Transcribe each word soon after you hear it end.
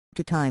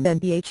Two-time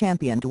NBA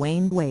champion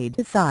Dwayne Wade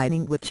is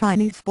signing with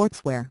Chinese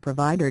sportswear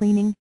provider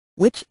Li-Ning,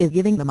 which is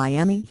giving the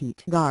Miami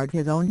Heat guard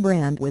his own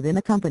brand within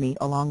a company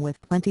along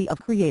with plenty of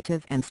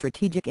creative and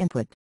strategic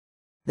input.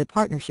 The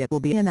partnership will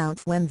be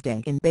announced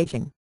Wednesday in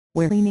Beijing,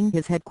 where Li-Ning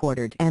is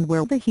headquartered and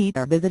where the Heat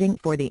are visiting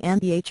for the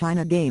NBA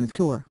China Games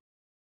Tour.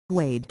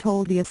 Wade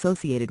told the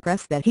Associated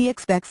Press that he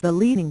expects the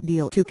Li-Ning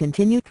deal to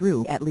continue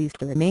through at least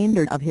the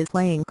remainder of his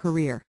playing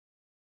career.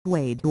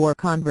 Wade wore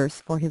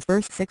Converse for his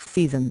first 6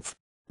 seasons,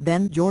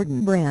 then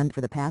Jordan Brand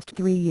for the past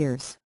 3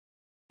 years.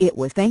 It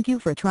was "Thank you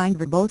for trying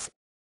verbose.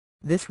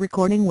 This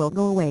recording will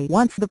go away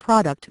once the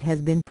product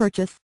has been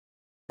purchased.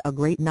 A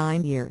great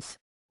 9 years,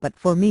 but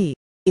for me,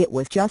 it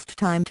was just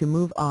time to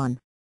move on,"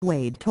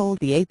 Wade told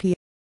the AP.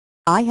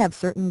 "I have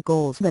certain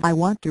goals that I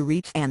want to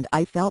reach and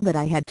I felt that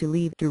I had to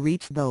leave to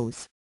reach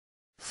those.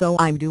 So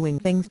I'm doing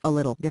things a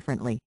little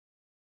differently.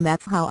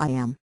 That's how I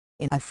am,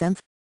 in a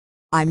sense.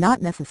 I'm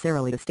not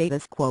necessarily a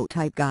status quo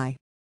type guy."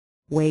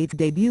 Wade's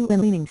debut in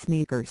Li-Ning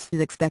sneakers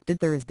is expected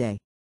Thursday,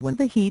 when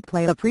the Heat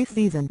play a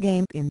preseason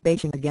game in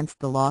Beijing against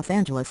the Los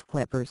Angeles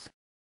Clippers.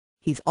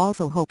 He's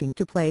also hoping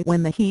to play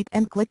when the Heat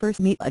and Clippers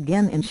meet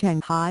again in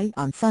Shanghai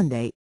on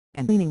Sunday,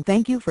 and Li-Ning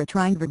 "Thank you for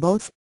trying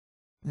verbose.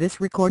 This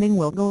recording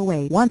will go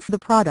away once the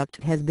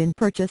product has been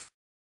purchased."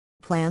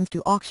 Plans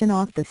to auction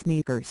off the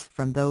sneakers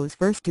from those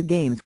first 2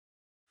 games.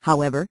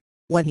 However,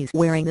 what he's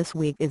wearing this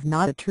week is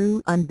not a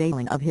true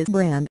unveiling of his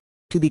brand,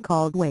 to be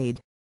called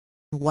Wade.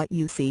 "What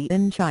you see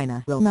in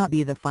China will not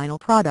be the final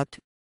product,"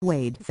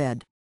 Wade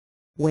said.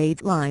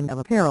 Wade's line of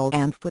apparel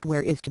and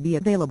footwear is to be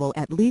available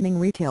at Li-Ning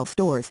retail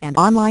stores and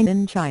online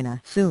in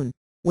China soon,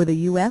 with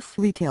a U.S.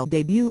 retail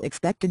debut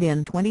expected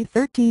in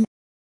 2013.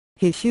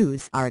 His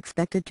shoes are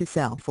expected to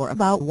sell for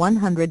about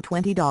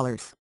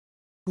 $120.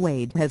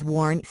 Wade has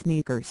worn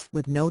sneakers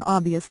with no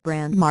obvious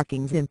brand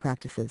markings in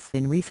practices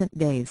in recent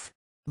days,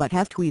 but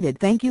has tweeted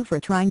 "Thank you for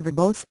trying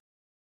verbose.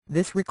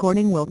 This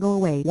recording will go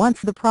away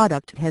once the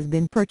product has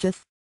been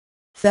purchased."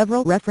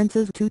 Several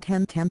references to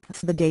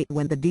 10/10, the date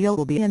when the deal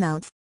will be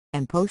announced,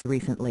 and post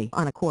recently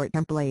on a court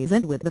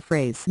emblazoned with the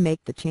phrase "Make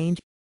the change,"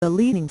 the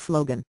Li-Ning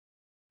slogan.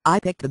 "I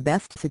picked the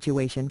best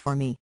situation for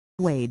me,"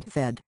 Wade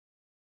said.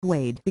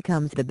 Wade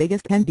becomes the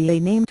biggest NBA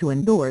name to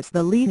endorse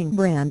the Li-Ning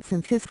brand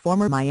since his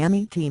former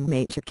Miami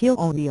teammate Shaquille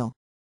O'Neal.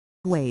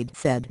 Wade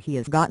said he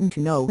has gotten to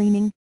know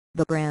Li-Ning,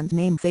 the brand's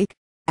namesake,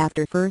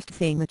 after first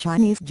seeing the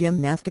Chinese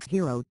gymnastics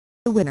hero,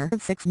 the winner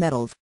of 6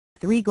 medals,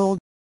 3 gold,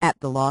 at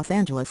the Los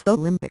Angeles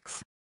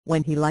Olympics,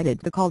 when he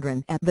lighted the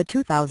cauldron at the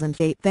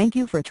 2008 "Thank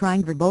you for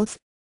trying verbose.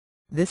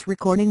 This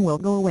recording will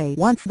go away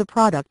once the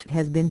product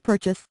has been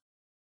purchased."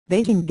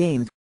 Beijing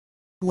Games.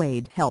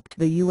 Wade helped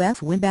the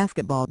U.S. win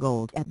basketball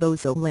gold at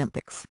those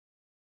Olympics.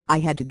 "I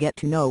had to get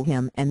to know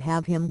him and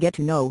have him get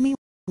to know me,"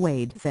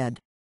 Wade said.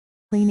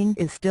 Li-Ning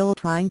is still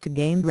trying to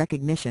gain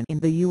recognition in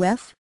the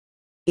U.S.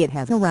 It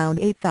has around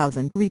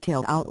 8,000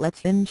 retail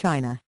outlets in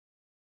China.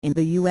 In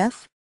the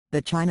U.S.,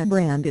 the China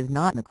brand is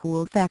not the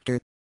cool factor,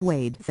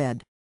 Wade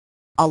said.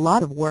 "A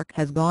lot of work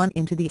has gone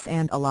into this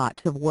and a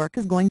lot of work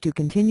is going to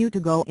continue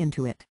to go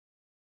into it.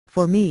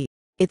 For me,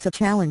 it's a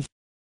challenge.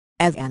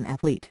 As an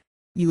athlete,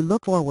 you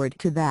look forward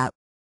to that."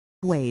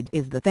 Wade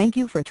is the "Thank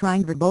you for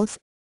trying verbose.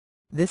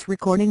 This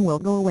recording will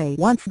go away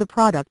once the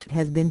product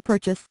has been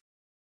purchased."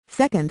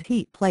 Second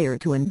Heat player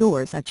to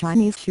endorse a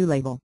Chinese shoe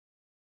label.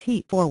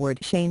 Heat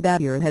forward Shane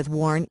Battier has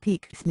worn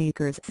Peak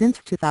sneakers since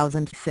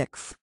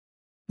 2006.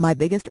 "My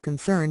biggest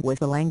concern was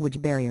the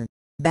language barrier,"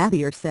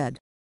 Battier said.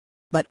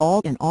 "But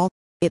all in all,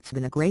 it's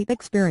been a great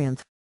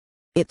experience.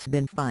 It's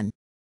been fun."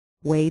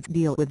 Wade's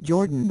deal with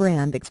Jordan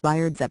Brand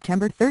expired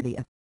September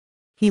 30th.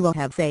 He will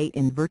have say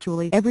in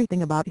virtually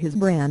everything about his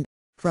brand,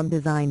 from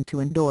design to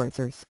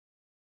endorsers.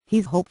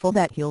 He's hopeful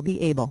that he'll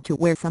be able to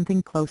wear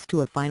something close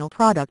to a final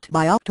product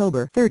by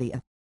October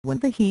 30th, when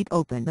the Heat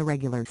open the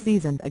regular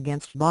season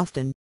against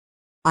Boston.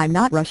 "I'm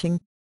not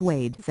rushing,"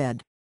 Wade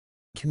said.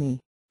 "To me,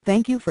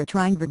 thank you for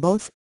trying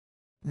verbose.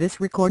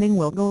 This recording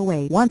will go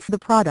away once the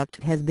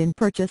product has been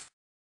purchased.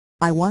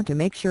 I want to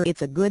make sure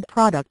it's a good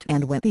product,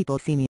 and when people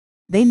see me,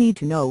 they need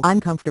to know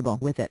I'm comfortable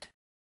with it.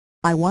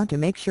 I want to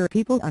make sure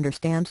people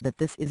understand that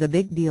this is a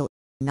big deal,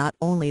 not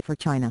only for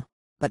China,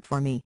 but for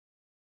me.